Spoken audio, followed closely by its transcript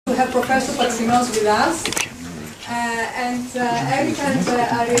have Professor Paxinos with us. And Eric and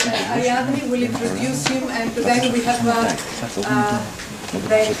Ariadne will introduce him, and then we have,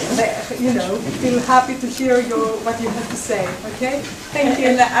 feel happy to hear what you have to say. Okay? Thank you.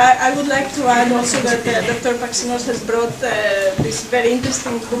 And I would like to add also that Dr. Paxinos has brought this very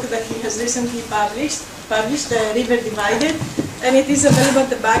interesting book that he has recently published, River Divided, and it is available at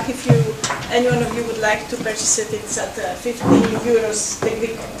the back if any one of you would like to purchase it. It's at 50 euros, the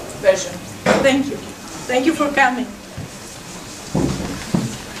Greek version. Thank you. Thank you for coming.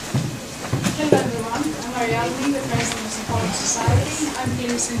 Hello everyone, I'm Ariadne, the President of Psychology Society. I'm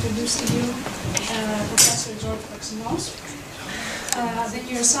pleased to introduce to you Professor George Paxinos, the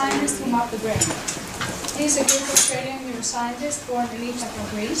neuroscientist who mapped the brain. He is a Greek Australian neuroscientist born in Ithaca,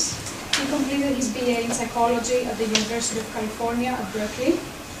 Greece. He completed his BA in psychology at the University of California at Berkeley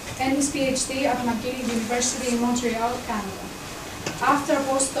and his Ph.D. at McGill University in Montreal, Canada. After a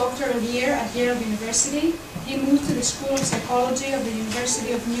postdoctoral year at Yale University, he moved to the School of Psychology of the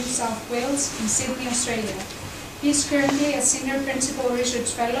University of New South Wales in Sydney, Australia. He is currently a Senior Principal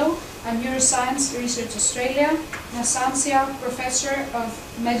Research Fellow at Neuroscience Research Australia and a Scientia Professor of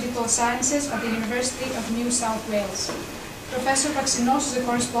Medical Sciences at the University of New South Wales. Professor Paxinos is a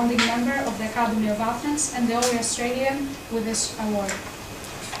corresponding member of the Academy of Athens and the only Australian with this award.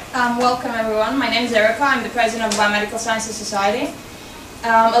 Welcome everyone, my name is Erica, I'm the President of Biomedical Sciences Society.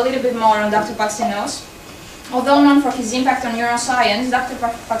 A little bit more on Dr. Paxinos. Although known for his impact on neuroscience, Dr.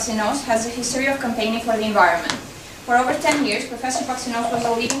 Paxinos has a history of campaigning for the environment. For over 10 years, Professor Paxinos was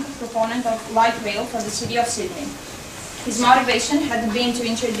a leading proponent of light rail for the city of Sydney. His motivation had been to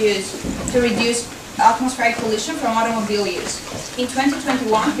reduce atmospheric pollution from automobile use. In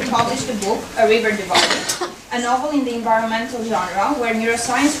 2021, he published the book, A River Divided, a novel in the environmental genre where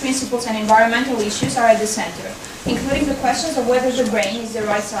neuroscience principles and environmental issues are at the center, including the questions of whether the brain is the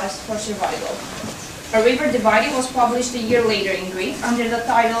right size for survival. A River Divided was published a year later in Greek under the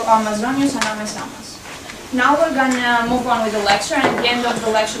title Amazonios Anamesamas. Now we're gonna move on with the lecture, and at the end of the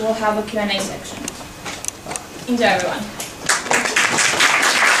lecture we'll have a Q&A section. Enjoy everyone.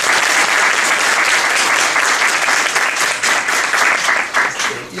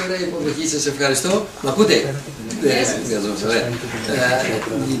 Ωραία υποδοχή, σας ευχαριστώ. Μ' ακούτε?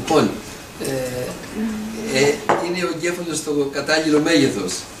 Λοιπόν, είναι ο εγκέφαλος στο κατάλληλο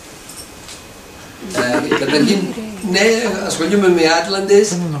μέγεθος. Καταρχήν, ναι, ασχολούμαι με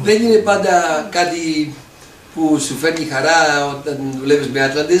άτλαντες. Δεν είναι πάντα κάτι που σου φέρνει χαρά όταν δουλεύεις με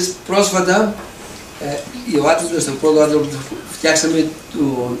άτλαντες. Πρόσφατα, ο άτλαντας, το πρώτο άτλαντο που φτιάξαμε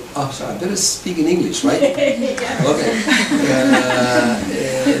του... Oh, sorry, I better speak in English, right? Okay.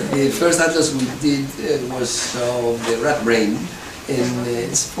 The first atlas we did was of the rat brain, and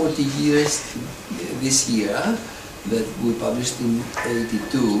it's 40 years this year that we published in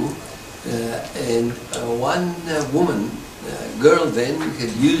 '82. And one woman, girl then,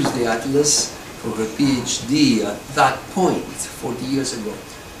 had used the atlas for her Ph.D. at that point, 40 years ago.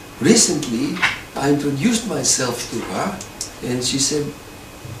 Recently, I introduced myself to her, and she said,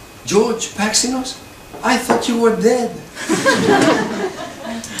 "George Paxinos, I thought you were dead."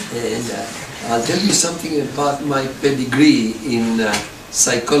 And I'll tell you something about my pedigree in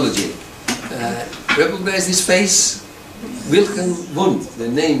psychology. Recognize this face? Wilhelm Wundt,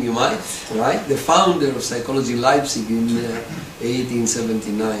 the name you might, right? The founder of psychology in Leipzig in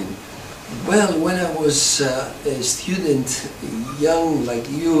 1879. Well, when I was a student, young like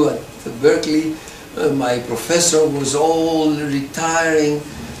you at Berkeley, my professor was all retiring,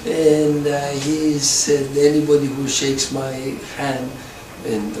 and he said, anybody who shakes my hand,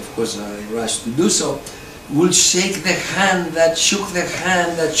 and of course I rushed to do so, will shake the hand that shook the hand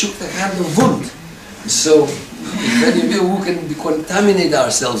that shook the hand of Wundt. So, if any of you who can contaminate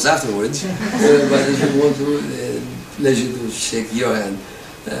ourselves afterwards, but if you want to, pleasure to shake your hand.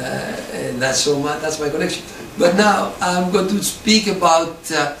 And that's my connection. But now I'm going to speak about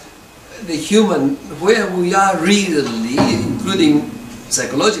the human, where we are really, including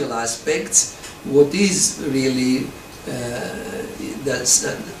psychological aspects, what is really,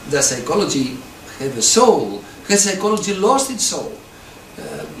 does psychology have a soul? Has psychology lost its soul?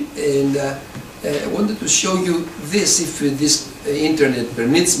 I wanted to show you this, if this internet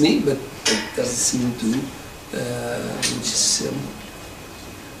permits me, but it doesn't seem to, which is,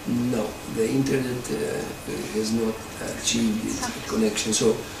 no, the internet has not achieved its connection, so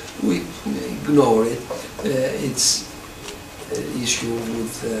we ignore it. It's an issue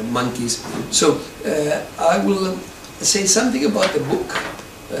with monkeys. So I will say something about the book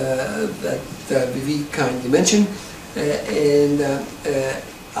that Vivi kindly mentioned, and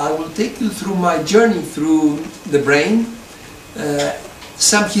I will take you through my journey through the brain,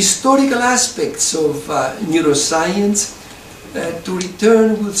 some historical aspects of neuroscience, to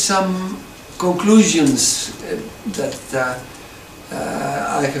return with some conclusions that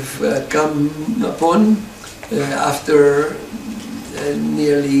I have come upon after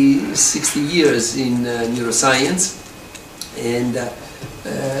nearly 60 years in neuroscience. And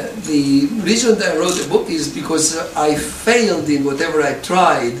the reason that I wrote the book is because I failed in whatever I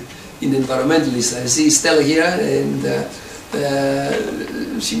tried in environmentalists. I see Stella here, and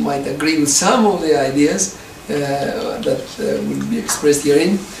she might agree with some of the ideas that will be expressed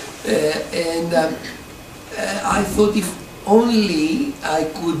herein. I thought if only I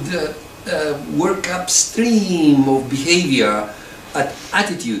could work upstream of behavior at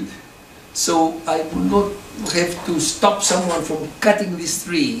attitude, so I would not have to stop someone from cutting this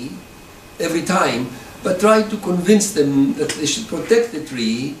tree every time, but try to convince them that they should protect the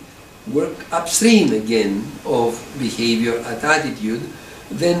tree, work upstream again of behavior at attitude,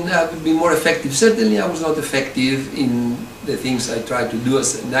 then I would be more effective. Certainly I was not effective in the things I tried to do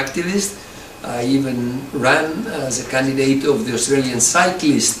as an activist. I even ran as a candidate of the Australian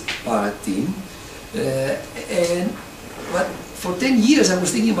Cyclist Party. But for 10 years I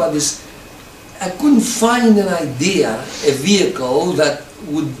was thinking about this. I couldn't find an idea, a vehicle that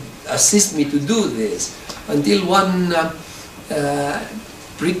would assist me to do this, until one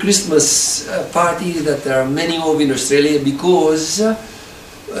pre-Christmas party that there are many of in Australia, because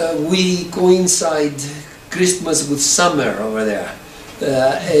we coincide Christmas with summer over there.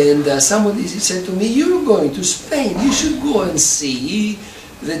 Somebody said to me, "You're going to Spain, you should go and see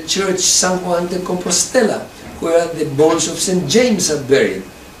the church San Juan de Compostela, where the bones of St. James are buried."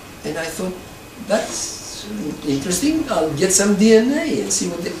 And I thought, that's interesting, I'll get some DNA and see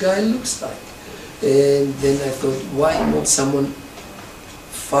what the guy looks like. And then I thought, why not someone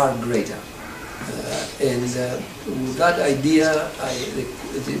far greater? With that idea,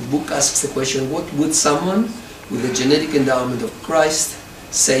 the book asks the question, what would someone with the genetic endowment of Christ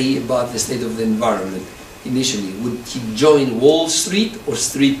say about the state of the environment initially? Would he join Wall Street or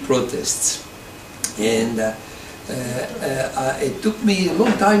street protests? And it took me a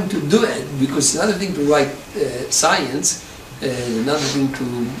long time to do it, because another thing to write science, another thing to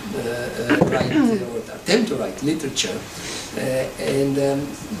write or attempt to write literature.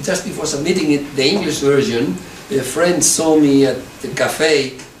 Just before submitting it, the English version, a friend saw me at the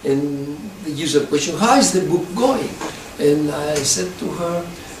cafe and the usual question, "How is the book going?" And I said to her,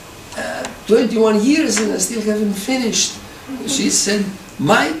 21 years and I still haven't finished. She said,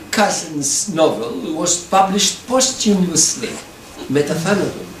 "My cousin's novel was published posthumously,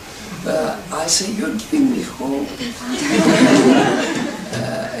 Metathanaton." I said, "You're giving me hope."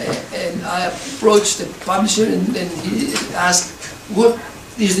 And I approached the publisher and he asked, "What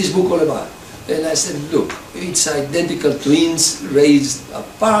is this book all about?" And I said, "Look, it's identical twins raised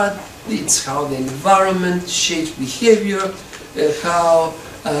apart. It's how the environment shapes behavior, how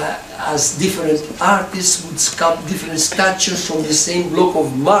as different artists would sculpt different statues from the same block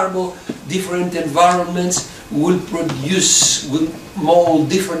of marble, different environments will mold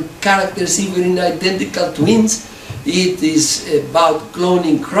different characters even in identical twins. It is about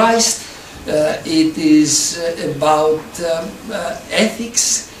cloning Christ. It is about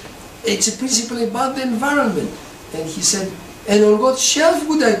ethics. It's principally about the environment." And he said, "And on what shelf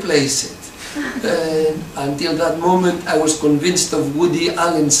would I place it?" Until that moment I was convinced of Woody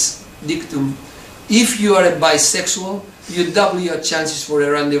Allen's dictum, "If you are a bisexual, you double your chances for a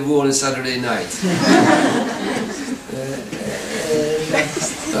rendezvous on a Saturday night."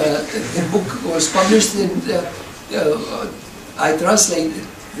 The book was published and I translated,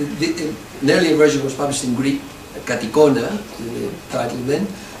 an earlier version was published in Greek, Katikona, the title then,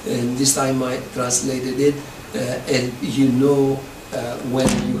 and this time I translated it, and you know when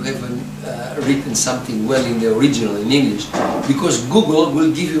you haven't written something well in the original in English, because Google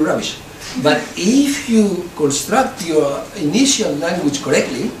will give you rubbish. But if you construct your initial language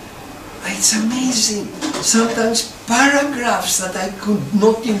correctly, it's amazing. Sometimes paragraphs that I could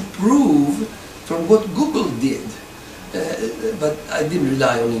not improve from what Google did. But I didn't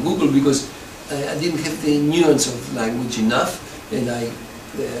rely on Google because I didn't have the nuance of language enough, and I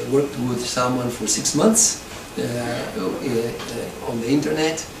worked with someone for 6 months on the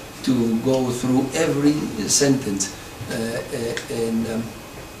internet to go through every sentence,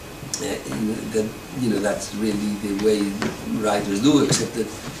 that's really the way writers do, except that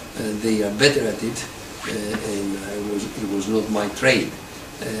they are better at it, and it was not my trade.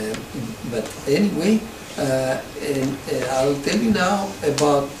 But anyway, I'll tell you now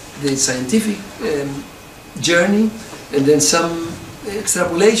about the scientific journey and then some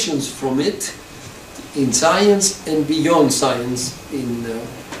extrapolations from it in science and beyond science in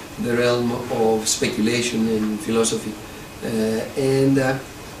the realm of speculation and philosophy.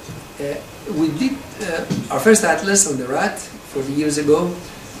 We did our first atlas on the rat 40 years ago,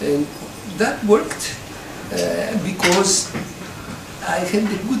 and that worked because I had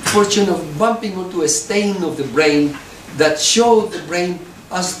the good fortune of bumping onto a stain of the brain that showed the brain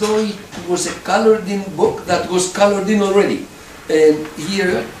as though it was a colored-in book that was colored in already. And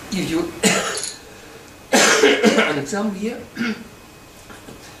here, if you an example here,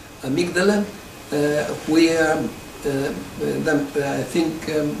 amygdala, where I think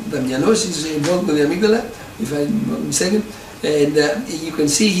Damianos is involved with the amygdala, if I'm not mistaken, and you can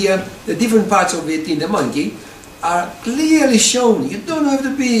see here the different parts of it in the monkey are clearly shown. You don't have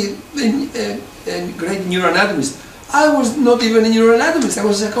to be a great neuroanatomist. I was not even a neuroanatomist, I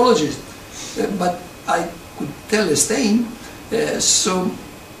was a psychologist, but I could tell a stain, so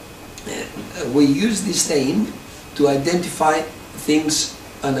we use this stain to identify things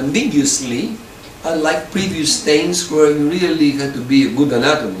unambiguously, unlike previous stains where you really had to be a good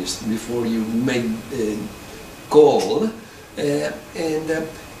anatomist before you made a call. At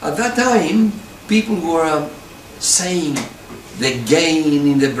that time, people were saying the gain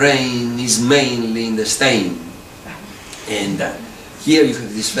in the brain is mainly in the stain. And here you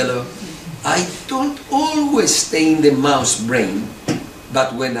have this fellow. I don't always stain the mouse brain,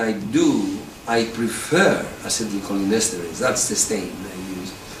 but when I do, I prefer acetylcholinesterase. That's the stain I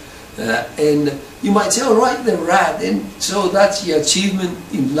use. And you might say, all right, the rat, and so that's the achievement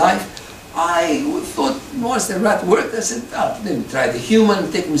in life. I thought once the rat worked, I said, let me try the human.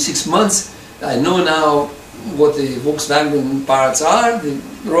 It took me 6 months. I know now what the Volkswagen parts are. The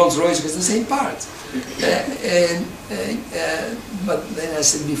Rolls-Royce has the same parts. But then I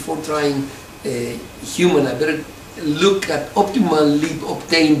said, before trying a human, I better look at optimally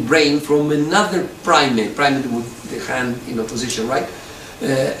obtained brain from another primate with the hand in a position, right?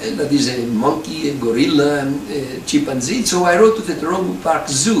 That is a monkey, a gorilla, a chimpanzee. So I wrote to the Toronto Park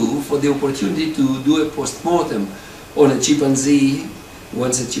Zoo for the opportunity to do a post-mortem on a chimpanzee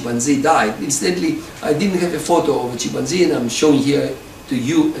once a chimpanzee died. Incidentally, I didn't have a photo of a chimpanzee, and I'm showing here to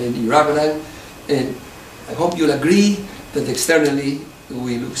you in orangutan. And I hope you'll agree that externally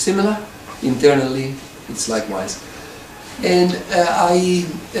we look similar, internally it's likewise. And I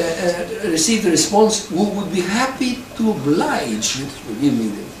received a response, we would be happy to oblige you to give me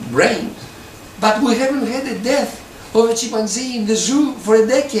the brain, but we haven't had a death of a chimpanzee in the zoo for a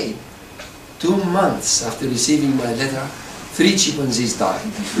decade. 2 months after receiving my letter, 3 chimpanzees died.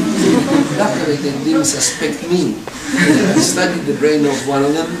 Luckily they didn't suspect me. I studied the brain of one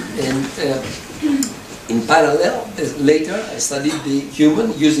of them, and in parallel, later, I studied the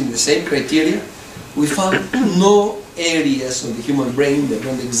human using the same criteria. We found no areas of the human brain that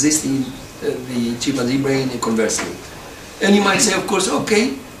don't exist in the chimpanzee brain, and conversely. And you might say, of course,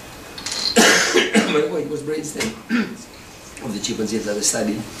 okay, by the way, it was brainstem of the chimpanzees that I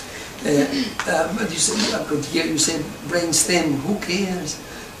studied. But you said, here you said brainstem, who cares?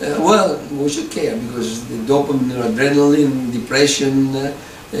 Well, we should care, because the dopamine, adrenaline, depression,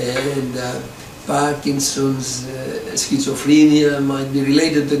 and Parkinson's, schizophrenia might be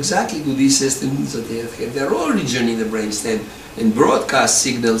related exactly to these systems that they have had their origin in the brainstem and broadcast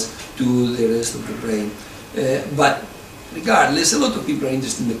signals to the rest of the brain. But regardless, a lot of people are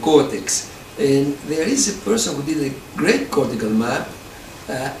interested in the cortex, and there is a person who did a great cortical map,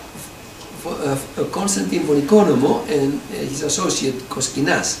 Konstantin von Economo and his associate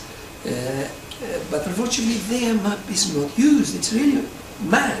Koskinas. But unfortunately their map is not used. It's really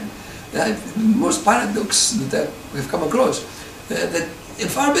mad. The most paradox that I have come across, that a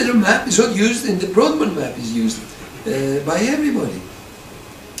far better map is not used and the Brodmann map is used by everybody.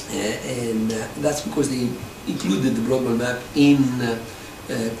 And that's because they included the Brodmann map in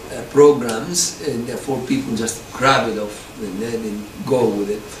programs, and therefore people just grab it off the net and go with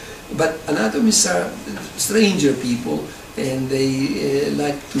it. But anatomists are stranger people, and they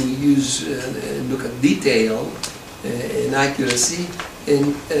like to use, look at detail and accuracy.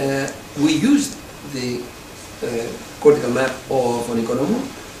 And we used the cortical map of von Economo,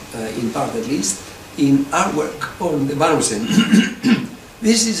 in part at least, in our work on the Barnsen.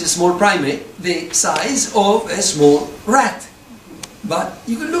 This is a small primate, the size of a small rat. But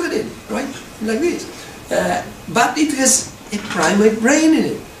you can look at it, right, like this. But it has a primate brain in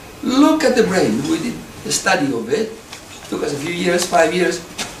it. Look at the brain. We did a study of it. It took us a few years, 5 years.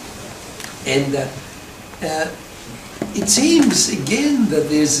 And it seems, again, that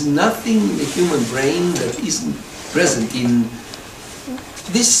there's nothing in the human brain that isn't present in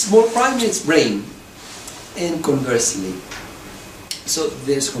this small primate's brain, and conversely. So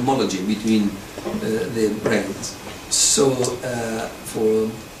there's homology between the brains. So for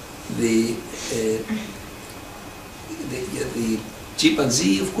the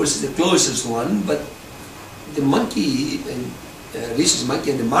chimpanzee, of course, is the closest one, but the monkey and rhesus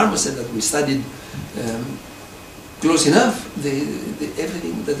monkey and the marmoset that we studied close enough.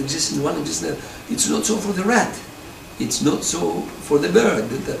 Everything that exists in one exists in the other. It's not so for the rat. It's not so for the bird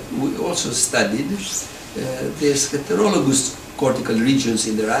that we also studied. There's heterologous cortical regions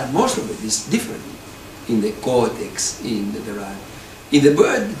in the rat. Most of it is different in the cortex in the rat. In the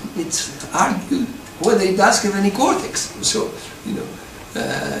bird, it's argued whether it does have any cortex. So, you know,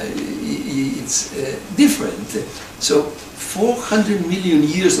 it's different. So 400 million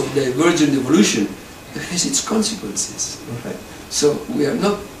years of divergent evolution has its consequences. Right? So we are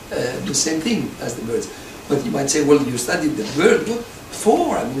not the same thing as the birds. But you might say, well, you studied the bird. What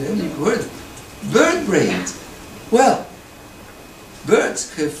for? I mean, you've heard bird brains. Well, birds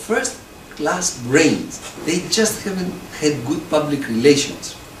have first-class brains. They just haven't had good public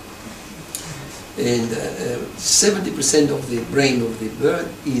relations. And 70% of the brain of the bird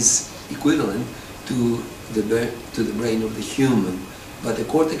is equivalent to the brain of the human, but the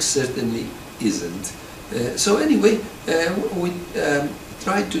cortex certainly isn't. So anyway, we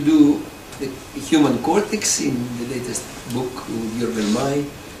tried to do the human cortex in the latest book with Jürgen May,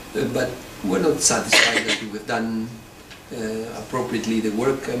 but we're not satisfied that we have done appropriately the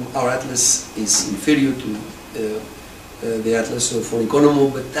work. Our atlas is inferior to the atlas of Economo,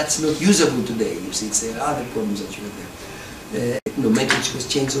 but that's not usable today. You see, it's other problems that you have there. Nomenclature has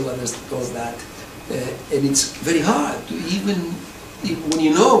changed, all that, and it's very hard to even, when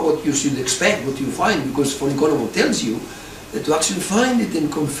you know what you should expect, what you find, because Economo tells you that to actually find it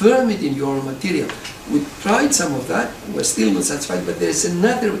and confirm it in your material. We tried some of that, we're still not satisfied, but there's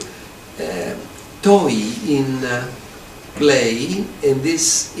another toy in play, and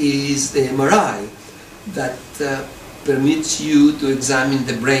this is the MRI that permits you to examine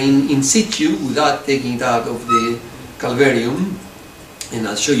the brain in situ without taking it out of the calvarium. And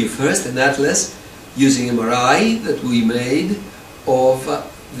I'll show you first an atlas using MRI that we made of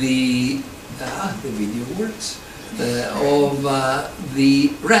the video works, of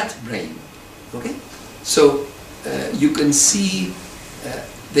the rat brain. Okay, so you can see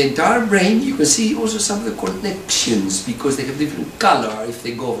the entire brain. You can see also some of the connections because they have different color if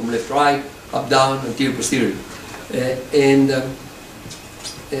they go from left to right, up, down, anterior, posterior.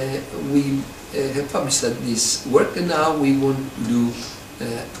 We have published this work, and now we want to do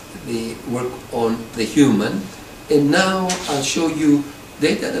the work on the human. And now I'll show you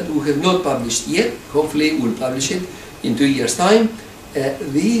data that we have not published yet. Hopefully we'll publish it in 2 years' time.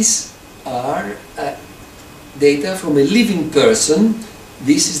 These are data from a living person.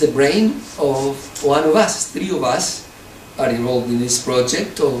 This is the brain of one of us. 3 of us are involved in this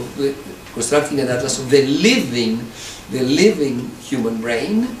project of constructing an atlas of the living human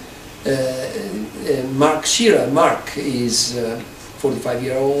brain. Mark Shearer. Mark is a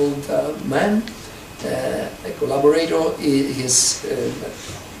 45-year-old man, a collaborator. He has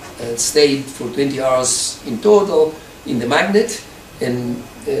stayed for 20 hours in total in the magnet, and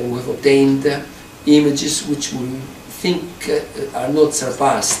we've obtained images which we think are not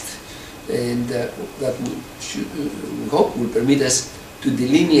surpassed, and that we hope will permit us to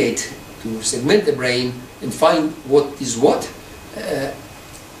delineate, to segment the brain and find what is what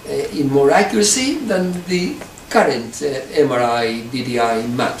in more accuracy than the current MRI DDI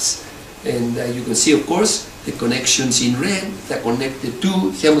maps. And you can see, of course, the connections in red that connect the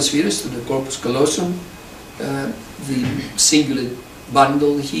 2 hemispheres to the corpus callosum, the cingulate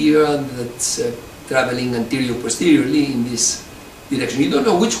bundle here that's traveling anterior-posteriorly in this direction. You don't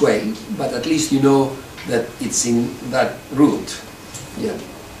know which way, but at least you know that it's in that route. Yeah.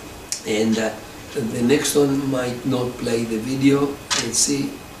 And the next one might not play the video. Let's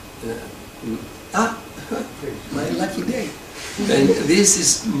see. My lucky day. And this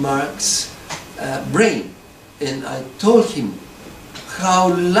is Mark's brain. And I told him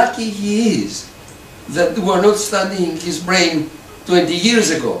how lucky he is that we were not studying his brain 20 years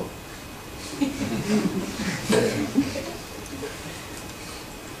ago.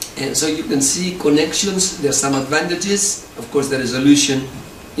 And so you can see connections. There are some advantages. Of course, the resolution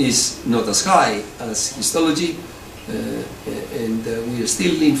is not as high as histology, and we are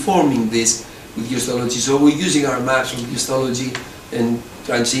still informing this with histology. So we're using our maps with histology and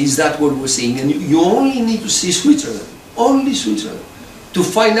trying to see, is that what we're seeing? And you only need to see Switzerland, only Switzerland, to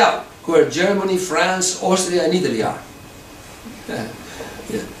find out where Germany, France, Austria and Italy are. Yeah.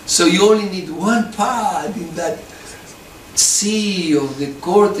 So you only need one part in that sea of the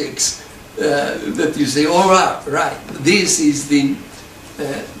cortex that you say, all right, this is the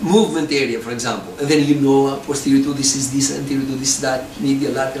movement area, for example, and then you know posterior to this is this, anterior to this, that,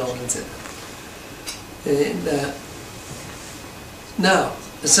 medial, lateral, etc. And now,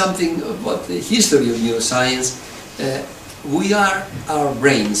 something about the history of neuroscience. We are our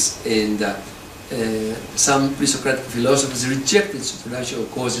brains, and some pre-Socratic philosophers rejected supernatural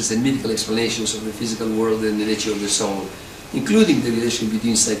causes and mythical explanations of the physical world and the nature of the soul, including the relation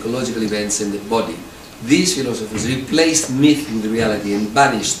between psychological events and the body. These philosophers replaced myth with reality and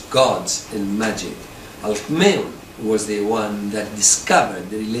banished gods and magic. Alcmaeon was the one that discovered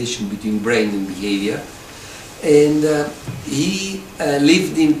the relation between brain and behavior, and he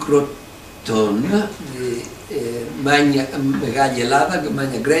lived in Croton, the Magna Ελλάδα,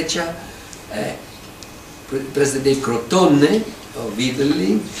 Magna Grecia, present-day Crotone of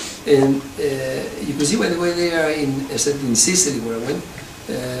Italy, and you can see, by the way, they are in Sicily, where I went.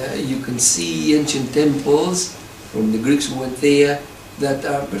 You can see ancient temples from the Greeks who went there that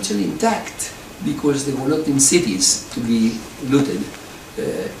are virtually intact because they were not in cities to be looted,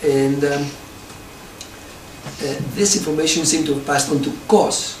 this information seemed to have passed on to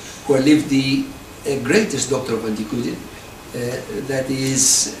Cos, who lived the greatest doctor of antiquity, that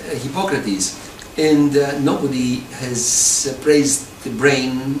is Hippocrates, and nobody has praised the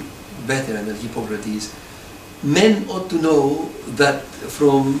brain better than Hippocrates. Men ought to know that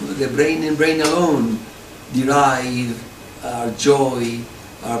from the brain and brain alone derive our joy,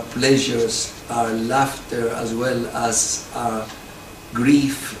 our pleasures, our laughter, as well as our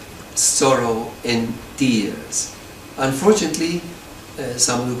grief, sorrow, and tears. Unfortunately,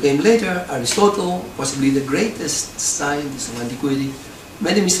 someone who came later, Aristotle, possibly the greatest scientist of antiquity,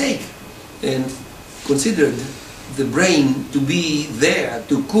 made a mistake and considered the brain to be there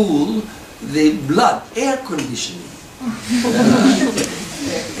to cool the blood, air conditioning.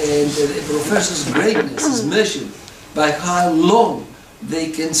 And the professor's greatness is measured by how long they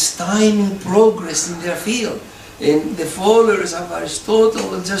can stymie progress in their field. And the followers of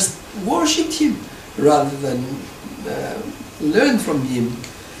Aristotle just worshipped him rather than learn from him.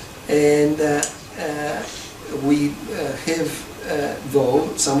 And we have, though,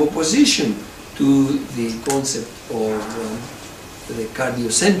 some opposition to the concept of the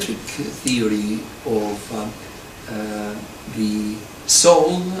cardiocentric theory of the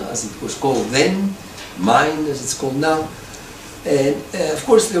soul, as it was called then, mind as it's called now. And of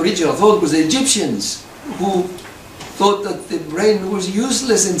course the original thought was the Egyptians, who thought that the brain was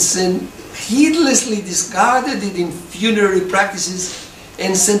useless and heedlessly discarded it in funerary practices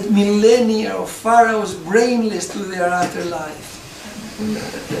and sent millennia of pharaohs brainless to their afterlife.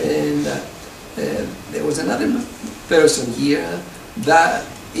 And there was another person here, that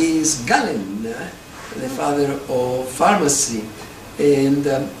is Galen, the father of pharmacy, and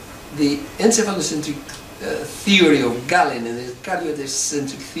the encephalocentric theory of Galen and the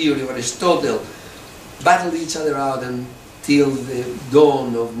cardiocentric theory of Aristotle battled each other out until the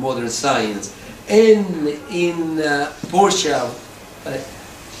dawn of modern science. And in Portia,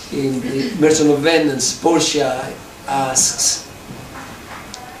 in the Merchant of Venice, Portia asks,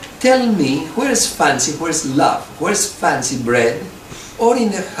 tell me, where's fancy, where's love, where's fancy bred, or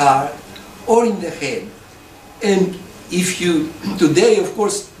in the heart, or in the head? And if you, today of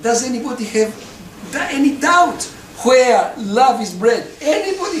course, does anybody have any doubt where love is bred?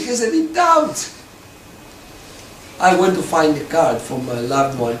 Anybody has any doubt? I went to find a card from my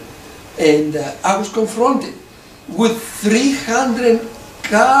loved one, and I was confronted with 300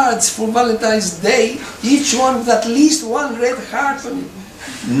 cards for Valentine's Day, each one with at least one red heart on it,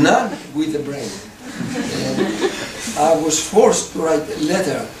 none with the brain. And I was forced to write a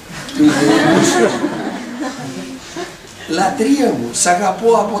letter to the Muslim. Λατρεία μου, σ'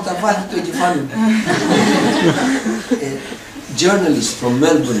 αγαπώ από τα βάθη του εγκεφάλου. A journalist from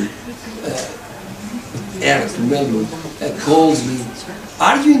Melbourne, Eric from Melbourne, calls me,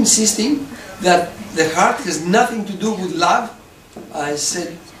 are you insisting that the heart has nothing to do with love? I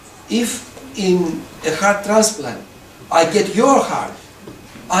said, if in a heart transplant I get your heart,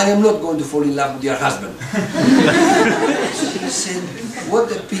 I am not going to fall in love with your husband. So he said,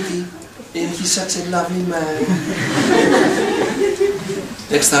 what a pity, and he's such a lovely man.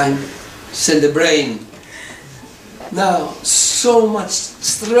 Next time, send the brain. Now, so much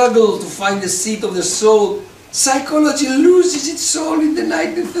struggle to find the seat of the soul. Psychology loses its soul in the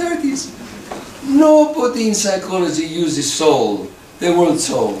 1930s. Nobody in psychology uses soul, the word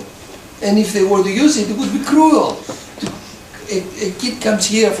soul. And if they were to use it, it would be cruel. A kid comes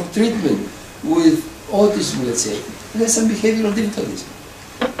here for treatment with autism, let's say, and has some behavioral difficulties.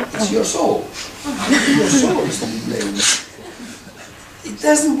 It's your soul. Your soul is to be blamed. It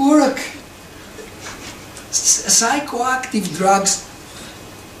doesn't work. Psychoactive drugs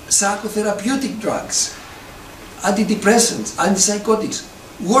psychotherapeutic drugs, antidepressants, antipsychotics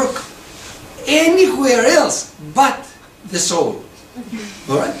work anywhere else but the soul.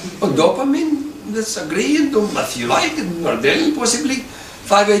 All right? On dopamine, let's agree, and if you like, and Nordelin possibly,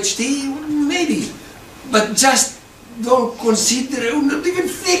 5-HT, maybe. But just don't consider, not even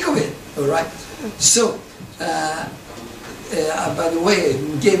think of it. All right? So, by the way, I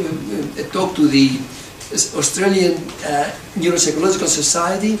gave a talk to the Australian Neuropsychological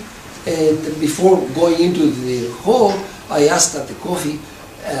Society, and before going into the hall, I asked at the coffee,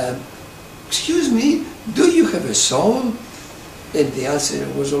 excuse me, do you have a soul? And the answer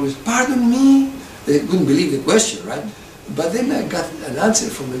was always, pardon me? They couldn't believe the question, right? But then I got an answer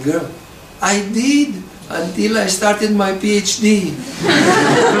from a girl. I did, until I started my Ph.D.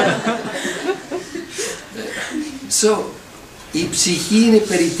 So, η ψυχή είναι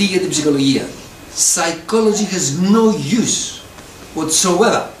περιττή για την ψυχολογία. Psychology has no use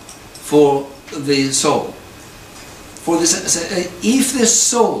whatsoever for the soul. For this, if the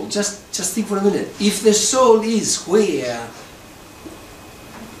soul, just think for a minute, if the soul is where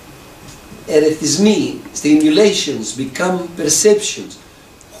arrhythmia, stimulations become perceptions,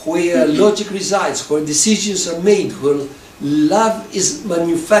 where logic resides, where decisions are made, where love is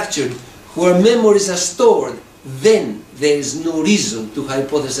manufactured, where memories are stored, then there is no reason to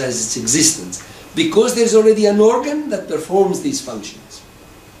hypothesize its existence, because there is already an organ that performs these functions.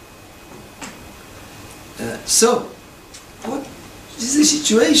 So, what is the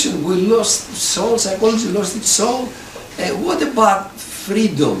situation? We lost soul, psychology lost its soul. What about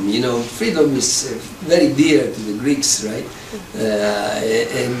freedom? You know, freedom is very dear to the Greeks, right?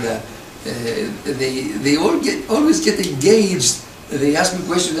 They always get engaged. They ask me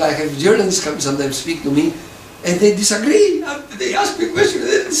questions. I have journalists come sometimes speak to me, and they disagree. They ask me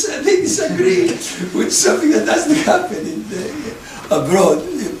questions, they disagree with something that doesn't happen abroad.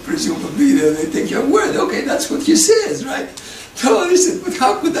 Presumably, they take your word. Okay, that's what he says, right? No, listen, but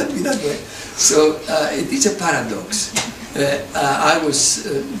how could that be that way? So it is a paradox. I was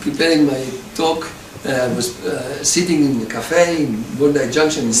preparing my talk. I was sitting in a cafe in Bondi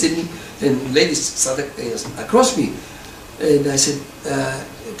Junction in Sydney, and ladies started across me, and I said,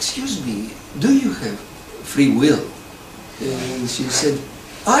 "Excuse me, do you have free will?" And she said,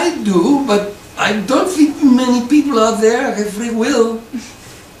 "I do, but I don't think many people out there have free will."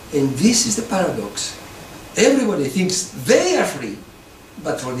 And this is the paradox. Everybody thinks they are free,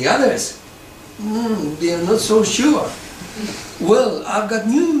 but for the others, they are not so sure. Well, I've got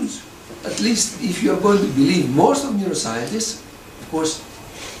news. At least if you are going to believe most of neuroscientists, of course,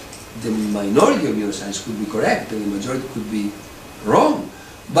 the minority of neuroscientists could be correct and the majority could be wrong.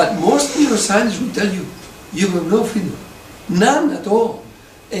 But most neuroscientists will tell you, you have no freedom. None at all.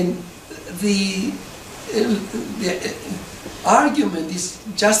 And the argument is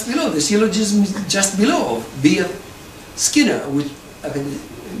just below, the syllogism is just below, B.F. Skinner, which I had the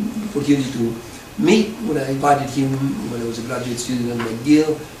opportunity to meet when I invited him when I was a graduate student at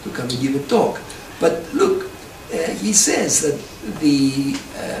McGill to come and give a talk. But look, he says that the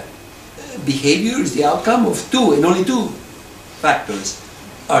behavior is the outcome of two, and only two, factors.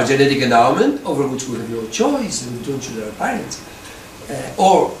 Our genetic endowment, over which we have no choice, and we don't choose our parents,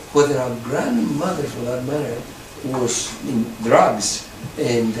 or whether our grandmother, for that matter, was in drugs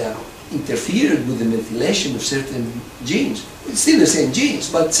and interfered with the methylation of certain genes. It's still the same genes,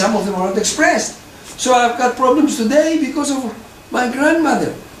 but some of them are not expressed. So I've got problems today because of my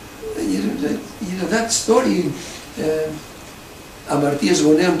grandmother. You know that story, Αμαρτίας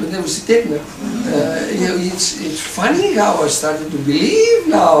γονέων παιδεύουση τέκνα. It's funny how I started to believe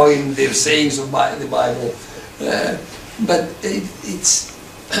now in the sayings of the Bible. But it's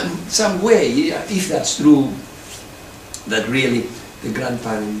some way, if that's true, that really the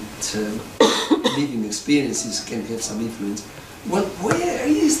grandparent living experiences can have some influence. Well, where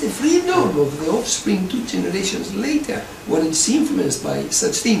is the freedom of the offspring 2 generations later when it's influenced by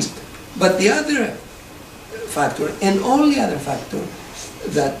such things? But the other factor, and only other factor,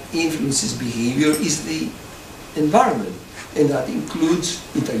 that influences behavior is the environment. And that includes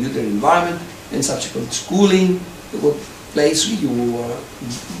intrauterine environment and subsequent schooling, what place you were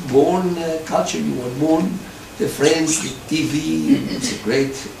born, culture you were born, the friends, the TV, it's a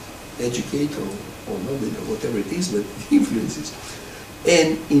great educator, or not, whatever it is, but influences.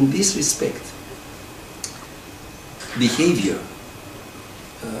 And in this respect, behavior,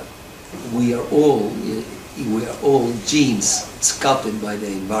 we are all genes sculpted by the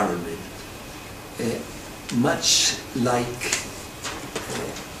environment. Much like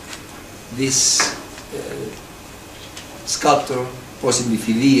this sculptor, possibly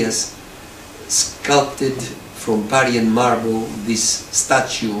Phidias, sculpted from Parian marble this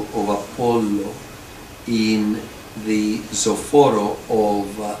statue of Apollo in the Zophoro of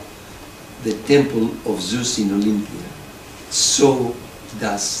the temple of Zeus in Olympia. So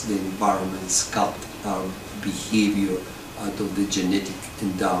does the environment sculpt our behavior out of the genetic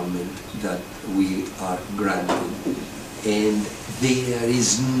endowment that we are granted. And there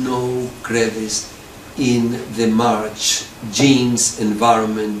is no crevice in the march, genes,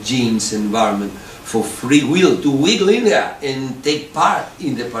 environment, for free will to wiggle in there and take part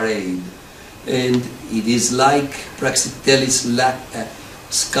in the parade. And it is like Praxiteles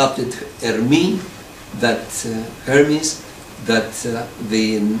sculpted Hermes, that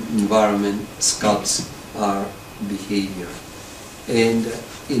the environment sculpts our behavior. And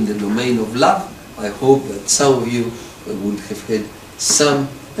in the domain of love, I hope that some of you would have had some,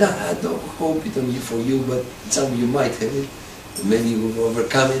 I don't hope it only for you, but some of you might have it. Maybe you've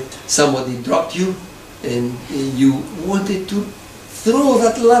overcome it. Somebody dropped you and you wanted to throw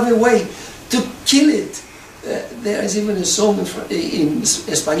that love away, to kill it. There is even a song in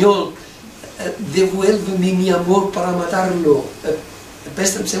Espanol, «Devuélveme mi amor para matarlo»,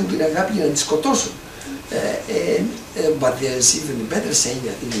 «Επέστρεψε μου την αγάπη για να τη σκοτώσω». But there is even a better saying,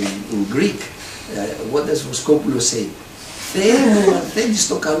 I think, in Greek. What does Voskopoulos say? «Θεέ μου, αν θέλεις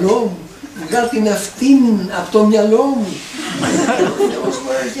το καλό μου, βγάλ' την αυτήν από το μυαλό μου». Θεός μου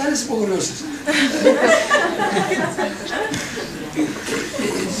έχει άλλες υποχρεώσεις.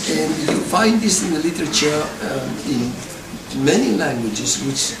 And you find this in the literature in many languages,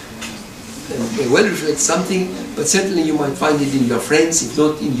 which well reflect something, but certainly you might find it in your friends, if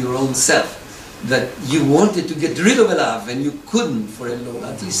not in your own self, that you wanted to get rid of a love and you couldn't for a long.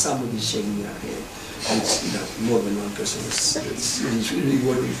 At least somebody is shaking their head. It's more than one person. It's really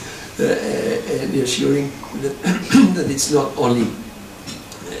worrying and reassuring that it's not only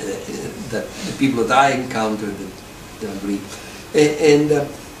that the people that I encountered that agree.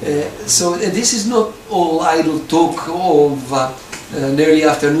 So this is not all idle talk of an early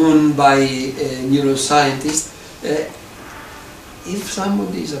afternoon by a neuroscientist. If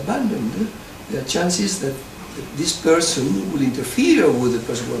somebody is abandoned, there are chances that this person will interfere with the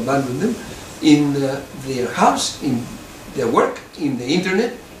person who abandoned them in their house, in their work, in the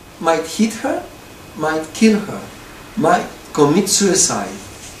internet, might hit her, might kill her, might commit suicide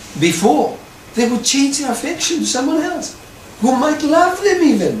before they would change their affection to someone else who might love them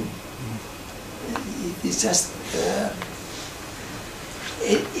even. It's just,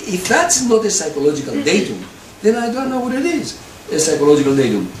 if that's not a psychological datum, then I don't know what it is, a psychological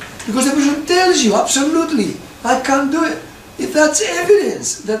datum. Because the person tells you, absolutely, I can't do it. If that's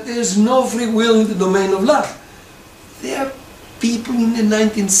evidence that there's no free will in the domain of love. There are people in the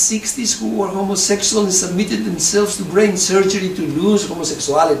 1960s who were homosexual and submitted themselves to brain surgery to lose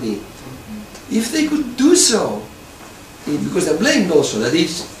homosexuality. If they could do so, because they're blamed also that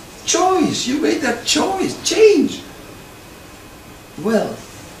it's choice, you made that choice, change. Well,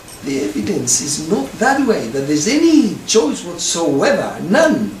 the evidence is not that way, that there's any choice whatsoever,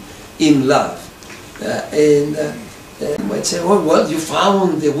 none in love. You might say, oh, well, you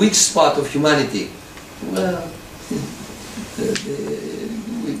found the weak spot of humanity. Well,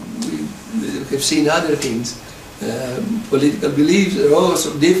 we have seen other things. Political beliefs are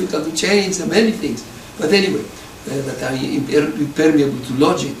also difficult to change, and many things. But anyway, that are impermeable to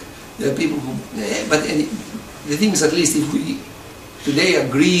logic. There are people who, but the thing is, at least if we today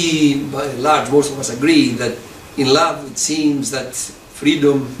agree, by and large, most of us agree that in love it seems that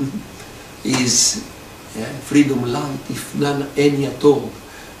freedom is freedom light, if none any at all.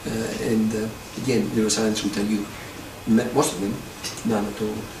 Again, neuroscience will tell you, most of them, none at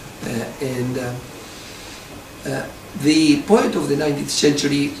all. The poet of the 19th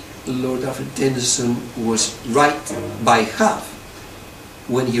century, Lord Alfred Tennyson, was right by half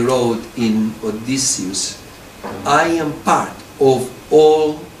when he wrote in Odysseus, I am part of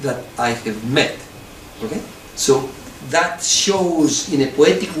all that I have met. Okay? So that shows in a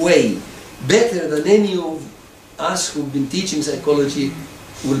poetic way, better than any of us who've been teaching psychology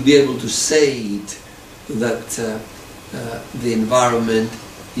will be able to say it, that the environment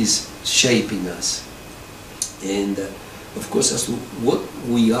is shaping us. And of course, as to what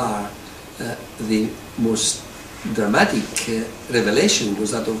we are, the most dramatic revelation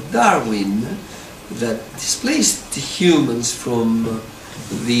was that of Darwin, that displaced humans from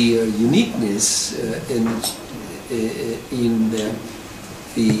their uniqueness in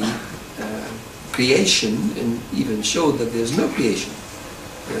the creation, and even showed that there's no creation,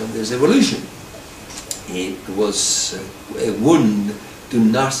 there's evolution. It was a wound to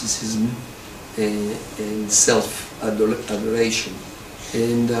narcissism and self-adoration.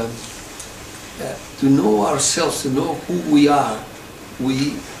 And to know ourselves, to know who we are,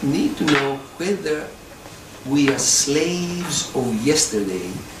 we need to know whether we are slaves of yesterday,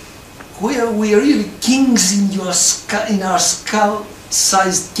 whether we are really kings in our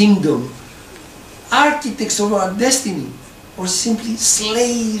skull-sized kingdom, architects of our destiny, or simply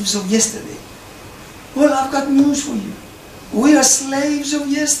slaves of yesterday. Well, I've got news for you. We are slaves of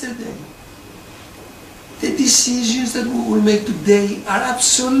yesterday. The decisions that we will make today are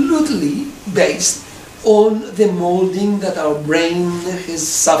absolutely based on the molding that our brain has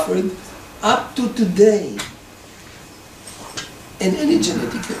suffered up to today. And any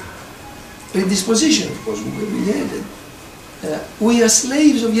genetic predisposition, of course, will be related. We are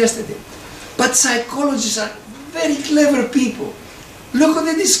slaves of yesterday. But psychologists are very clever people. Look what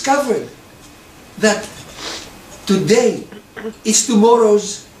they discovered. That today is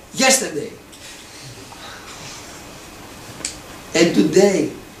tomorrow's yesterday. And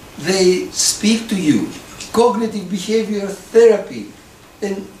today they speak to you, cognitive behavior therapy,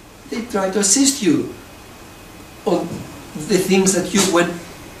 and they try to assist you on the things that you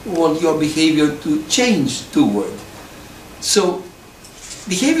want your behavior to change toward. So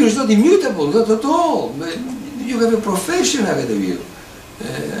behavior is not immutable, not at all. You have a profession ahead of you.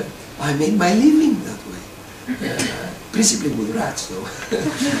 I made my living that way, principally with rats, though.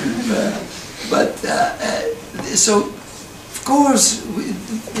 So, of course,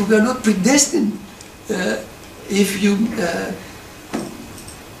 we are not predestined. If you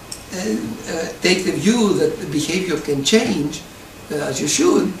take the view that the behavior can change, as you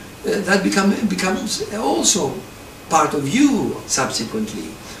should, that becomes also part of you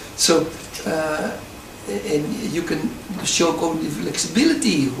subsequently. So, and you can show cognitive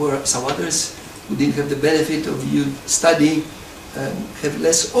flexibility where some others who didn't have the benefit of you studying have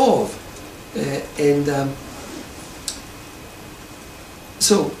less of.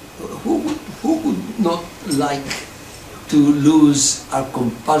 So who would not like to lose our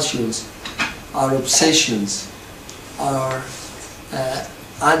compulsions, our obsessions, our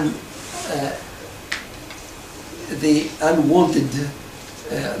the unwanted,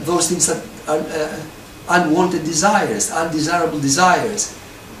 those things that are unwanted desires, undesirable desires,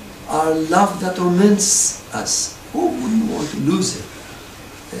 our love that torments us. Who wouldn't want to lose it?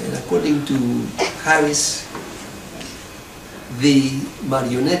 And according to Harris, the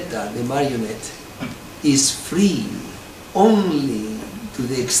marionette is free only to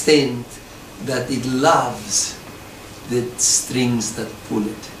the extent that it loves the strings that pull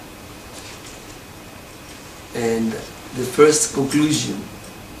it. And the first conclusion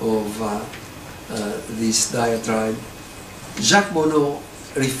of this diatribe, Jacques Monod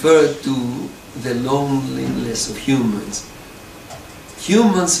referred to the loneliness of humans.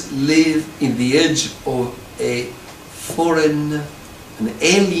 Humans live in the edge of a foreign, an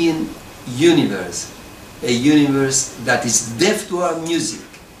alien universe, a universe that is deaf to our music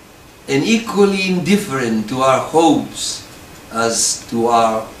and equally indifferent to our hopes as to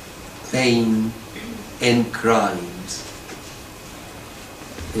our pain and crimes.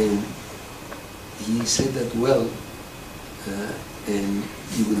 And he said that well, and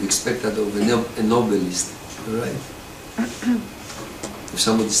you would expect that of a Nobelist, right? If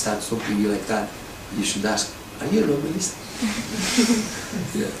somebody starts talking to you like that, you should ask, are you a Nobelist?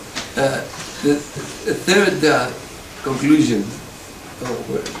 Yeah. The third conclusion,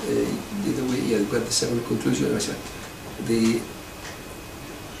 we've got the second conclusion, the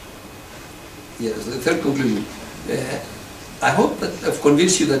third conclusion. I hope that I've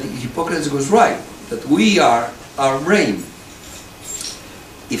convinced you that Hippocrates was right, that we are our brain.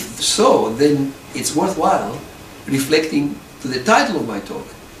 If so, then it's worthwhile reflecting to the title of my talk.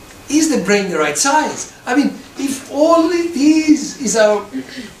 Is the brain the right size? I mean, if all it is our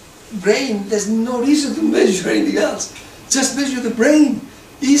brain, there's no reason to measure anything else. Just measure the brain.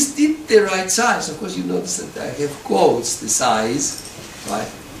 Is it the right size? Of course, you notice that I have quotes, the size, right?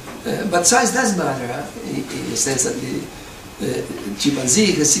 But size does matter, in the sense that the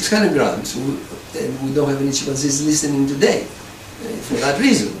chimpanzee has 600 grams, and we don't have any chimpanzees listening today for that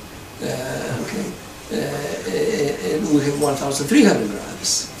reason. And we have 1,300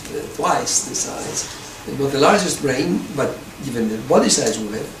 grams, twice the size. Not the largest brain, but given the body size we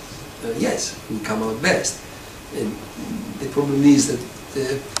have, yes, we come out best. And the problem is that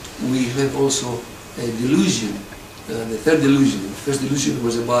we have also a delusion, the third delusion. The first delusion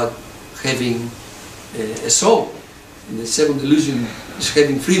was about having a soul. And the second delusion is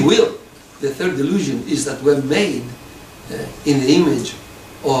having free will. The third delusion is that we're made in the image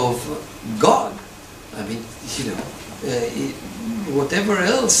of God. I mean, you know, whatever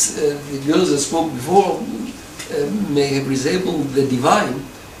else the girls that spoke before may have resembled the divine,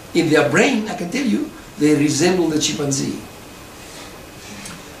 in their brain, I can tell you, they resemble the chimpanzee.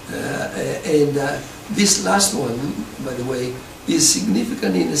 This last one, by the way, is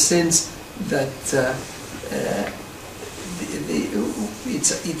significant in the sense that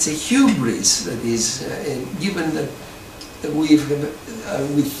it's a hubris that is given that we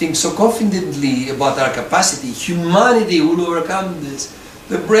think so confidently about our capacity. Humanity will overcome this.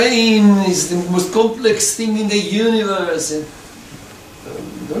 The brain is the most complex thing in the universe. And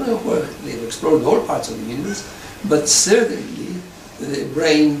I don't know where they've explored all parts of the universe, but certainly the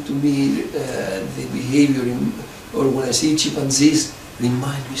brain, to me, the behavior or when I see chimpanzees,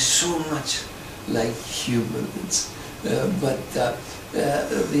 remind me so much like humans. We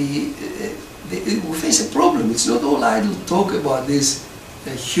face a problem. It's not all idle talk about this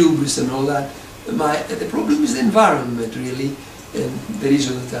hubris and all that. The problem is the environment, really, and the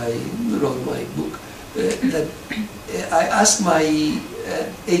reason that I wrote my book. That I asked my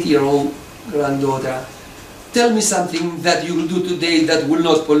 8-year-old granddaughter, tell me something that you will do today that will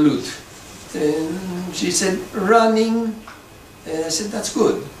not pollute. And she said, running. And I said, that's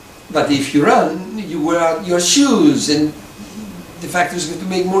good. But if you run, you wear out your shoes, and the factory is going to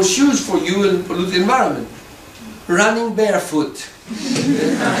make more shoes for you and pollute the environment. Running barefoot.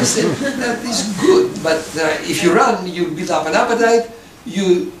 I said, that is good, but if you run, you build up an appetite,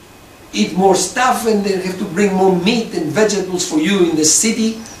 you eat more stuff, and they have to bring more meat and vegetables for you in the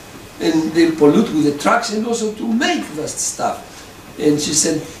city, and they'll pollute with the trucks and also to make that stuff. And she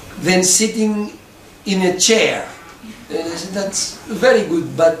said, then sitting in a chair. And I said, that's very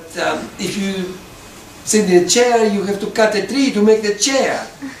good, but if you sit in a chair, you have to cut a tree to make the chair.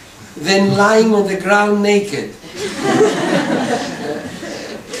 Then lying on the ground naked.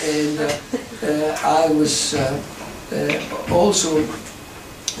 I was also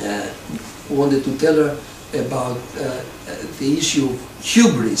wanted to tell her about the issue of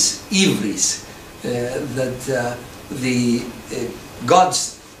hubris, that the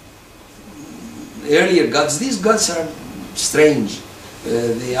gods, earlier gods, these gods are strange.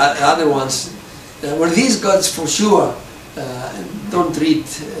 The other ones, well, these gods for sure don't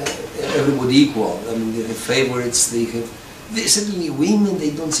treat everybody equal. I mean, they have favorites, certainly women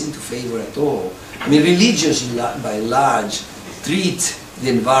they don't seem to favor at all. I mean, religions by and large treat the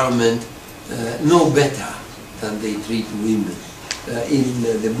environment no better than they treat women. In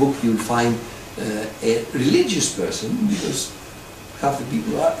the book you'll find a religious person, because half the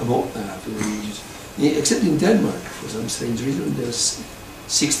people are religious, except in Denmark, for some strange reason, there's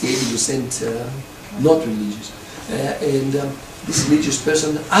 60–80% not religious. This religious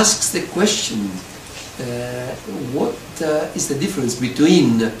person asks the question, what is the difference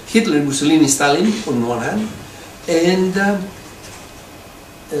between Hitler, Mussolini, Stalin on one hand, and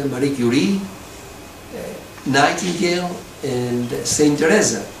Marie Curie, Nightingale, and Saint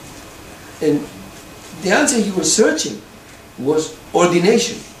Teresa? And the answer he was searching was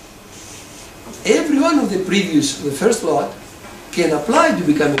ordination. Every one of the first lot, can apply to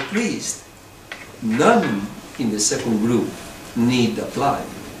become a priest. None in the second group need apply.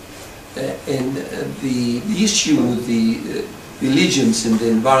 The issue with the religions and the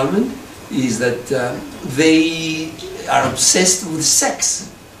environment is that they are obsessed with sex,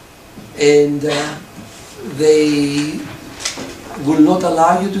 and they will not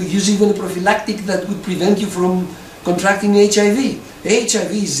allow you to use even a prophylactic that would prevent you from contracting HIV.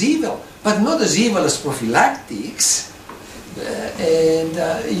 HIV is evil, but not as evil as prophylactics.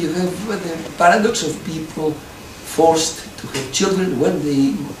 You have the paradox of people forced to have children when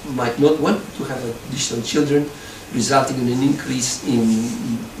they might not want to have additional children, resulting in an increase in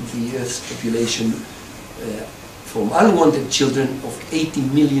the Earth's population from unwanted children of 80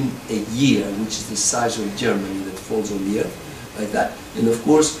 million a year, which is the size of Germany that falls on the Earth, like that. And of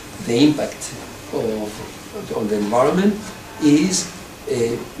course, the impact on the environment is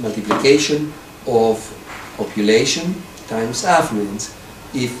a multiplication of population times affluence.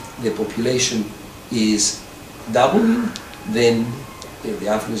 If the population is doubling, then the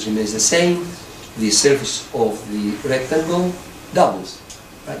affluence remains the same, the surface of the rectangle doubles,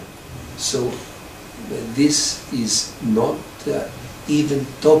 right? So this is not even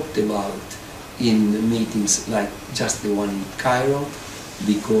talked about in meetings like just the one in Cairo,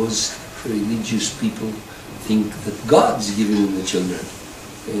 because religious people think that God's giving them the children,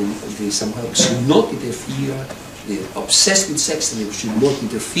 and they somehow should not interfere. They're obsessed with sex, and they should not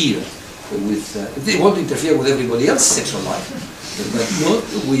interfere with, they want to interfere with everybody else's sexual life, but not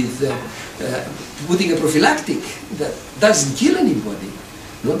with putting a prophylactic that doesn't kill anybody,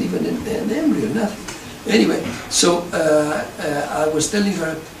 not even an embryo, nothing. Anyway, so I was telling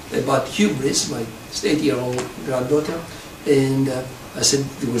her about hubris, my 8-year-old granddaughter, And I said,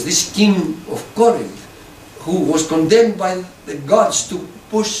 there was this king of Corinth who was condemned by the gods to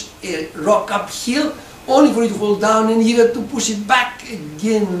push a rock uphill only for it to fall down, and he had to push it back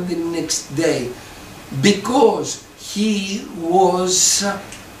again the next day because he was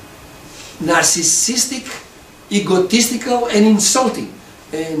narcissistic, egotistical and insulting.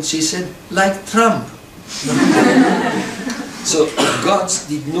 And she said, like Trump. So gods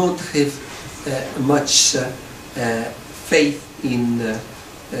did not have much faith in,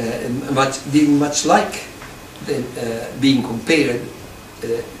 didn't much like being compared,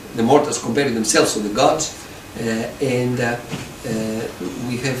 the mortals comparing themselves to the gods, and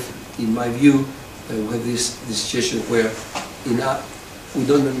we have, in my view, we have this situation where we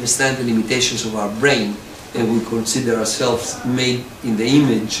don't understand the limitations of our brain, and we consider ourselves made in the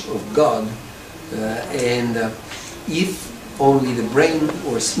image of God, and if only the brain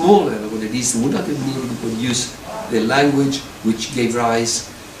or smaller what it is would not have been able to produce the language which gave rise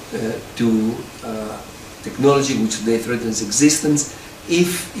to technology which today threatens existence.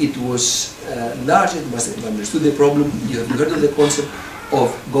 If it was larger, it must have understood the problem. You have heard of the concept of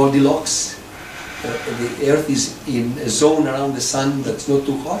Goldilocks. The Earth is in a zone around the sun that's not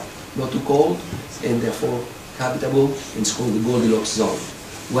too hot, not too cold, and therefore habitable, and it's called the Goldilocks zone.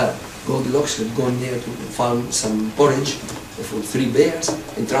 Well, Goldilocks had gone there to find some porridge for 3 bears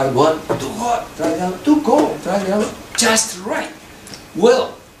and tried one, too hot, tried the other, too cold, tried the other, just right.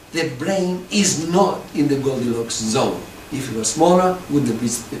 Well, the brain is not in the Goldilocks zone. If it was smaller, wouldn't be.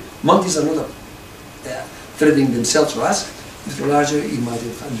 Monkeys are not threatening themselves or us. If they're larger, you might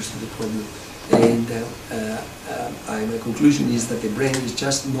have understood the problem. And my conclusion is that the brain is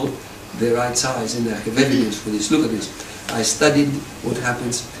just not the right size, and I have evidence for this. Look at this. I studied what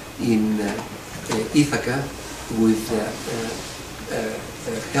happens in Ithaca with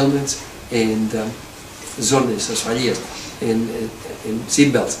helmets and zones, asfalías, and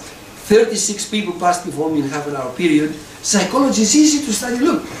seatbelts. 36 people passed before me in half an hour period. Psychology is easy to study.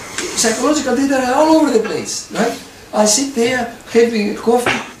 Look, psychological data are all over the place, right? I sit there having a coffee,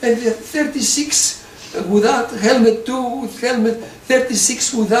 and there are 36 without helmet, 2 with helmet,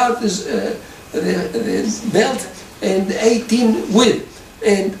 36 without the belt, and 18 with.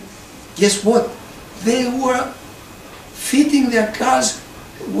 And guess what? They were fitting their cars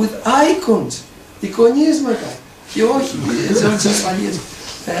with icons, εικονίσματα. Και όχι,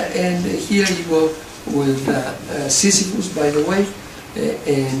 and here you go with Sisyphus, by the way,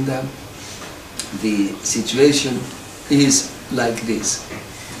 and the situation is like this.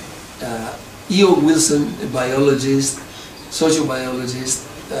 E.O. Wilson, a biologist, sociobiologist,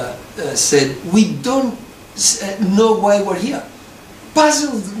 said, we don't know why we're here.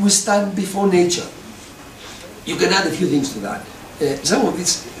 Puzzled we stand before nature. You can add a few things to that. Some of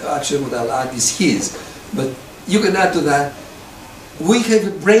this, actually what I'll add is his, but you can add to that, we have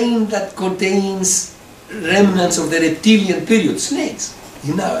a brain that contains remnants of the reptilian period, snakes,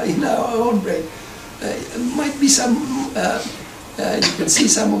 in our own brain. Might be some, you can see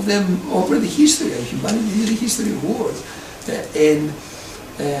some of them over the history of humanity, the history of wars. And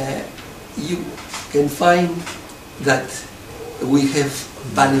you can find that we have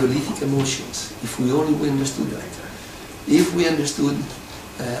Paleolithic emotions, if we only understood that. If we understood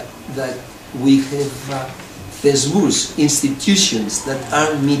that we have thesmus, institutions that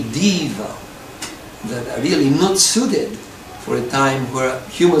are medieval, that are really not suited for a time where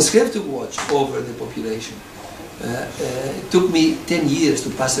humans have to watch over the population. It took me 10 years to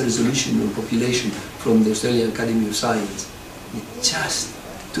pass a resolution on population from the Australian Academy of Science. It's just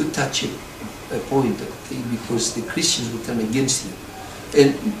too touchy a point, because the Christians will turn against you.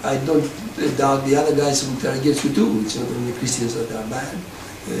 And I don't doubt the other guys will turn against you too. It's not only Christians that are bad.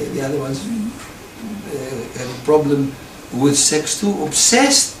 The other ones have a problem with sex too,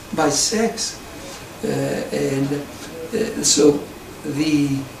 obsessed by sex. So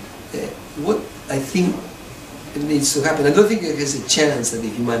what I think needs to happen, I don't think there is a chance that the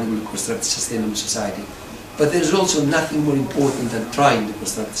humanity will construct a sustainable society, but there's also nothing more important than trying to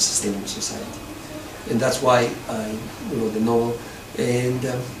construct a sustainable society. And that's why I wrote the novel. And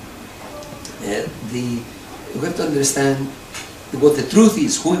we have to understand what the truth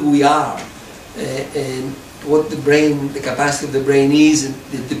is, who we are, and what the brain, the capacity of the brain is, and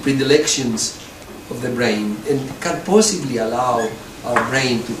the predilections of the brain, and can't possibly allow our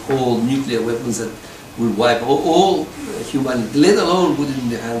brain to hold nuclear weapons that will wipe all humanity, let alone put it in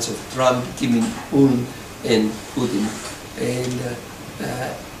the hands of Trump, Kim Il-sung, and Putin. And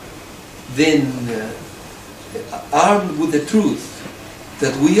then armed with the truth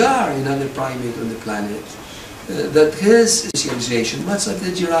that we are another primate on the planet that has specialization, much like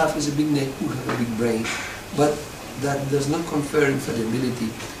the giraffe has a big neck, we have a big brain, but that does not confer infallibility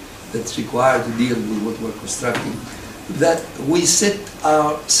that's required to deal with what we're constructing. That we set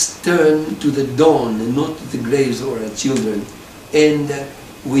our stern to the dawn and not to the graves of our children, and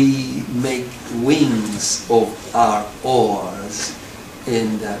we make wings of our oars.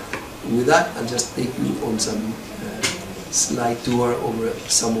 And with that, I'll just take you on some slight tour over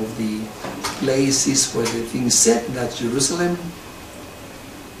some of the places where the thing is set. That's Jerusalem,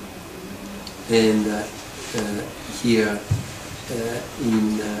 and here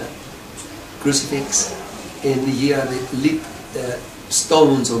in crucifix, and here are the lit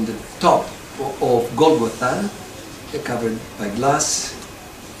stones on the top of Golgotha, covered by glass,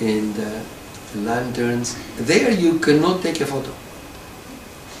 and lanterns. There you cannot take a photo.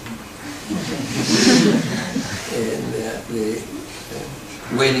 And the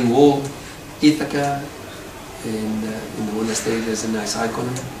Wailing Wall, Ithaca, and in the monastery there's a nice icon.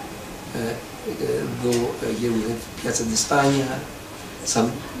 Though here we have Piazza di Spagna,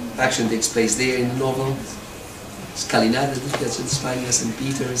 some action takes place there in the novel. Scalinata di Piazza di Spagna, St.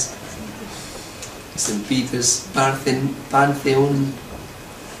 Peter's, Pantheon,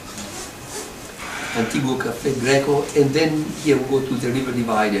 Antiguo Cafe Greco, and then here we go to the River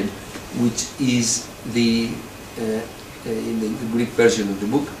Divided, which is the, in the Greek version of the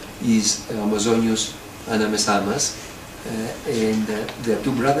book, is Amazonius and Amesamas. And there are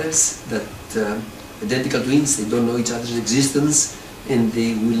two brothers that identical twins, they don't know each other's existence, and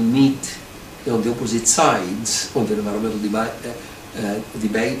they will meet on the opposite sides of the environmental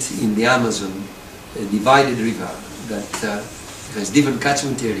debate in the Amazon, a divided river that has different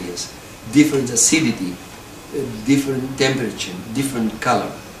catchment areas, different acidity, different temperature, different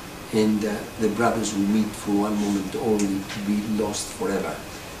color, and the brothers will meet for one moment only to be lost forever.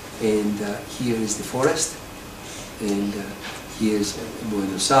 And here is the forest, and here's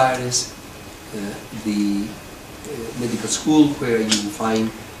Buenos Aires, the medical school where you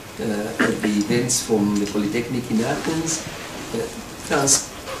find the events from the Polytechnic in Athens,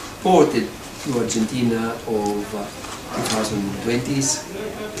 transported to Argentina of 2020s,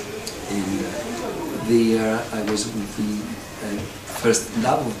 and there I was with the first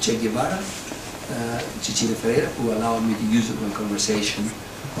love of Che Guevara, Cecilia Ferreira, who allowed me to use it in my conversation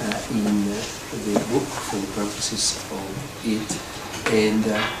in the book for the purposes of it, and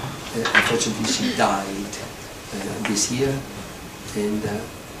unfortunately she died this year, and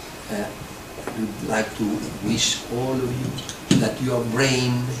I would like to wish all of you that your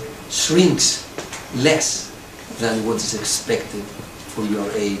brain shrinks less than what is expected for your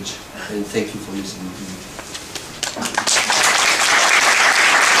age, and thank you for listening to me.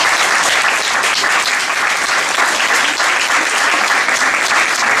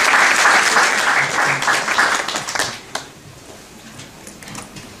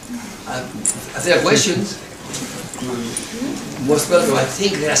 Are there questions? Most welcome. I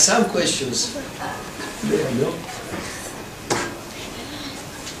think there are some questions. There, no?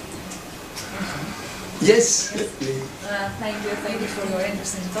 Yes. Thank you for your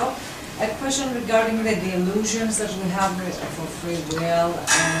interesting talk. A question regarding the delusions that we have for free will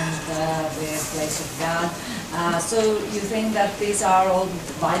and the place of God. So you think that these are all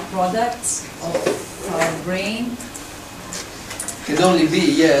byproducts of our brain? Can only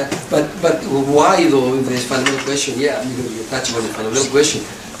be, yeah. But why though? If there's fundamental question, yeah. Because you're touching on the fundamental question.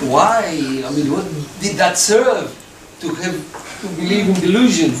 Why? I mean, what did that serve to believe in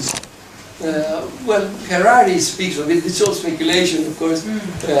delusions? Well, Harari speaks of it. It's all speculation, of course,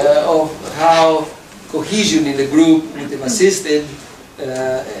 of how cohesion in the group would have assisted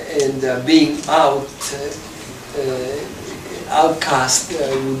and being outcast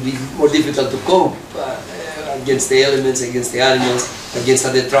would be more difficult to cope against the elements, against the animals, against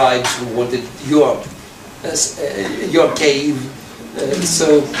other tribes who wanted your cave.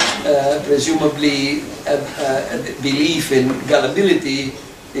 So presumably belief in gullibility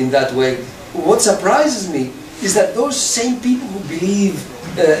in that way. What surprises me is that those same people who believe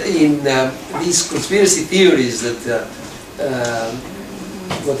in these conspiracy theories that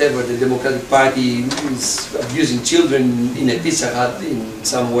whatever, the Democratic Party is abusing children in a pizza hut in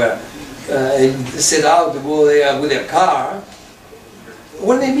somewhere and set out to go there with their car,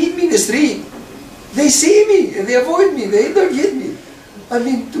 when they meet me in the street, they see me and they avoid me, they don't get me. I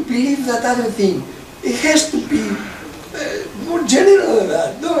mean, to believe that other thing, it has to be more general than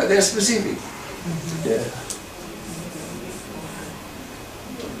that. No, they're specific. Yeah.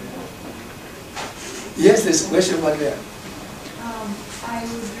 Yes, there's a question back there. I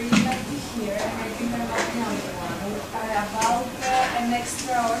would really like to hear, and I think there might be another one, about an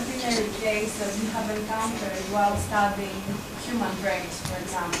extraordinary case that you have encountered while studying human brains, for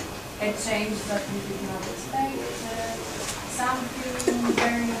example. a change that we did not expect, something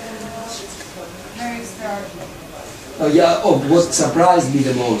very extraordinary. Oh yeah, what surprised me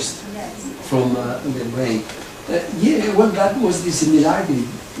the most from the brain. Yeah, well, that was the similarity.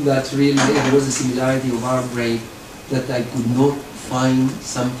 That really, there was a similarity of our brain that I could not find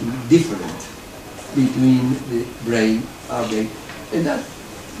something different between the brain, our brain, and that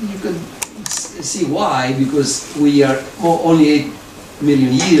you can see why, because we are only 8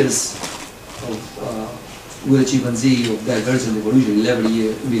 million years of with chimpanzee of divergent evolution, 11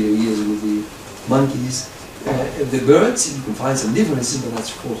 million years with the monkeys. The birds, you can find some differences, but that's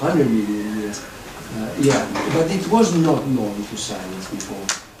 400 million years. Yeah, but it was not known to science before.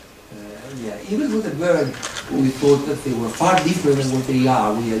 Yeah, even with the bird, we thought that they were far different than what they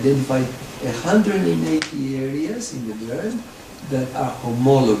are. We identified 180 areas in the bird that are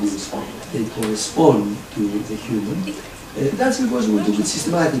homologous. They correspond to the human. That's because we took it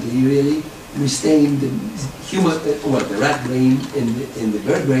systematically, really. We stained the human, well, the rat brain and the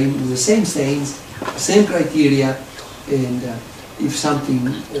bird brain with the same stains, same criteria, and if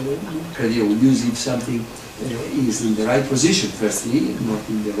something, criteria we use if something is in the right position, firstly, not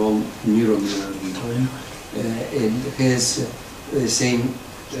in the wrong neuron region, and has the same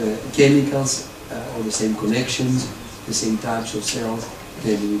chemicals or the same connections, the same types of cells,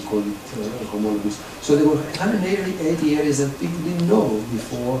 then we call it homologous. So there were 180 areas that people didn't know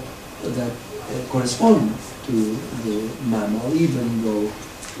before that correspond to the mammal, even though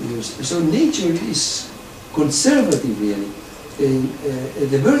so nature is conservative, really.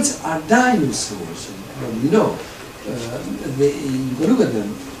 The birds are dinosaurs, you know. You can look at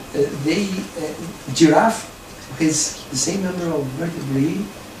them. Giraffe has the same number of vertebrae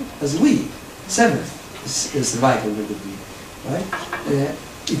as we, 7 cervical vertebrae, right?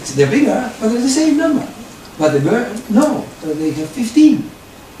 They're bigger, but they're the same number. But the bird, no, they have 15.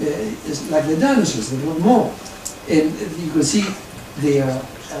 It's like the dinosaurs, they have more. And you can see their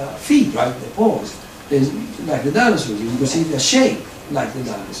feet, right, their paws, like the dinosaurs. You can see their shape like the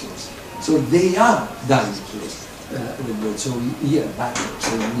dinosaurs. So they are dinosaurs, the birds. So yeah, backwards.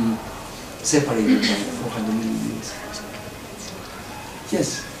 So we separated by 400 million years.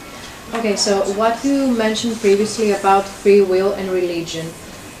 Yes? Okay, so what you mentioned previously about free will and religion,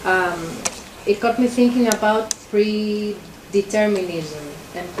 it got me thinking about predeterminism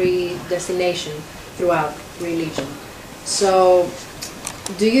and predestination throughout religion. So,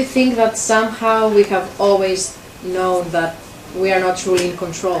 do you think that somehow we have always known that we are not truly in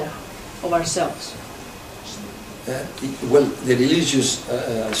control of ourselves? Well, the religious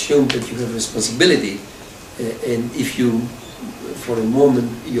assume that you have responsibility, and if you, for a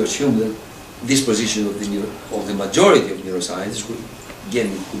moment, you assume that this position of the majority of neuroscience, again,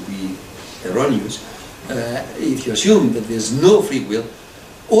 it could be erroneous, if you assume that there's no free will,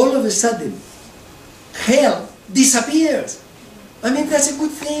 all of a sudden, hell disappears. I mean, that's a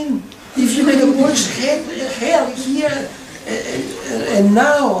good thing. If you can watch hell here and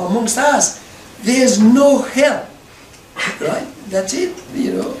now amongst us, there's no hell, right? That's it,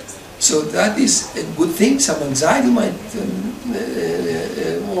 you know. So that is a good thing. Some anxiety might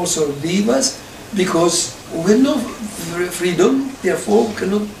also leave us because we have no freedom, therefore we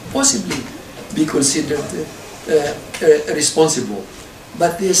cannot possibly be considered responsible.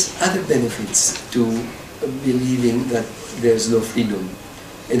 But there's other benefits to believing that there's no freedom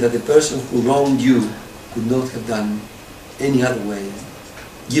and that the person who wronged you could not have done any other way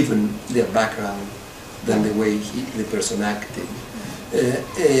given their background than the way the person acted.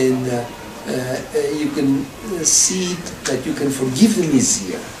 You can see that you can forgive them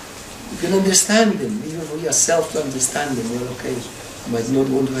easier. You can understand them, even for yourself to understand them. Well, okay, I might not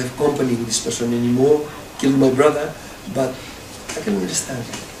want to have company with this person anymore, killed my brother, but I can understand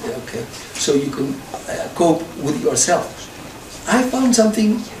it. Yeah, okay. So you can cope with yourself. I found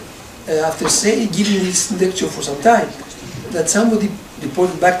something after giving this lecture for some time, that somebody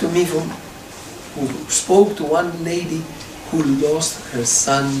reported back to me who spoke to one lady who lost her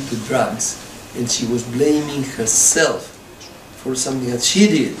son to drugs, and she was blaming herself for something that she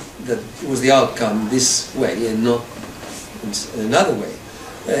did that was the outcome this way and not another way.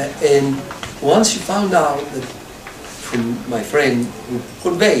 And once she found out that from my friend who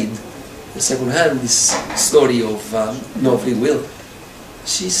conveyed secondhand this story of no free will,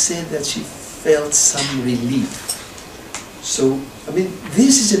 she said that she felt some relief. So, I mean,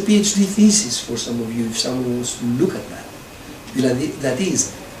 this is a PhD thesis for some of you, if someone wants to look at that. That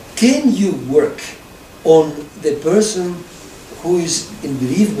is, can you work on the person who is in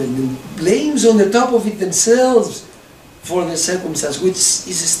bereavement and blames on the top of it themselves for the circumstance, which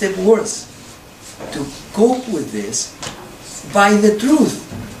is a step worse, to cope with this by the truth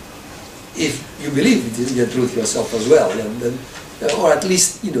if you believe it is the truth yourself as well, and or at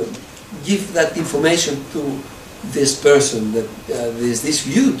least, you know, give that information to this person that there's this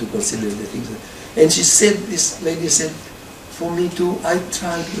view to consider the things. And she said, this lady said, for me too, I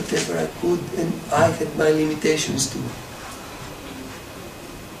tried whatever I could, and I had my limitations too.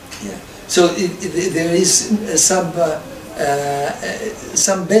 Yeah. So there is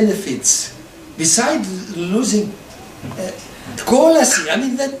some benefits besides losing quality. I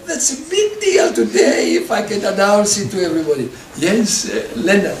mean, that's a big deal today. If I can announce it to everybody. Yes,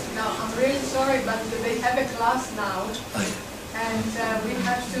 Lena. No, I'm really sorry, but they have a class now, Oh, yeah. and we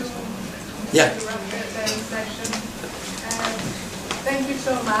have to Yeah. wrap the session. Thank you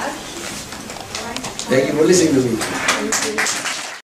so much. Thank you for listening to me. Thank you.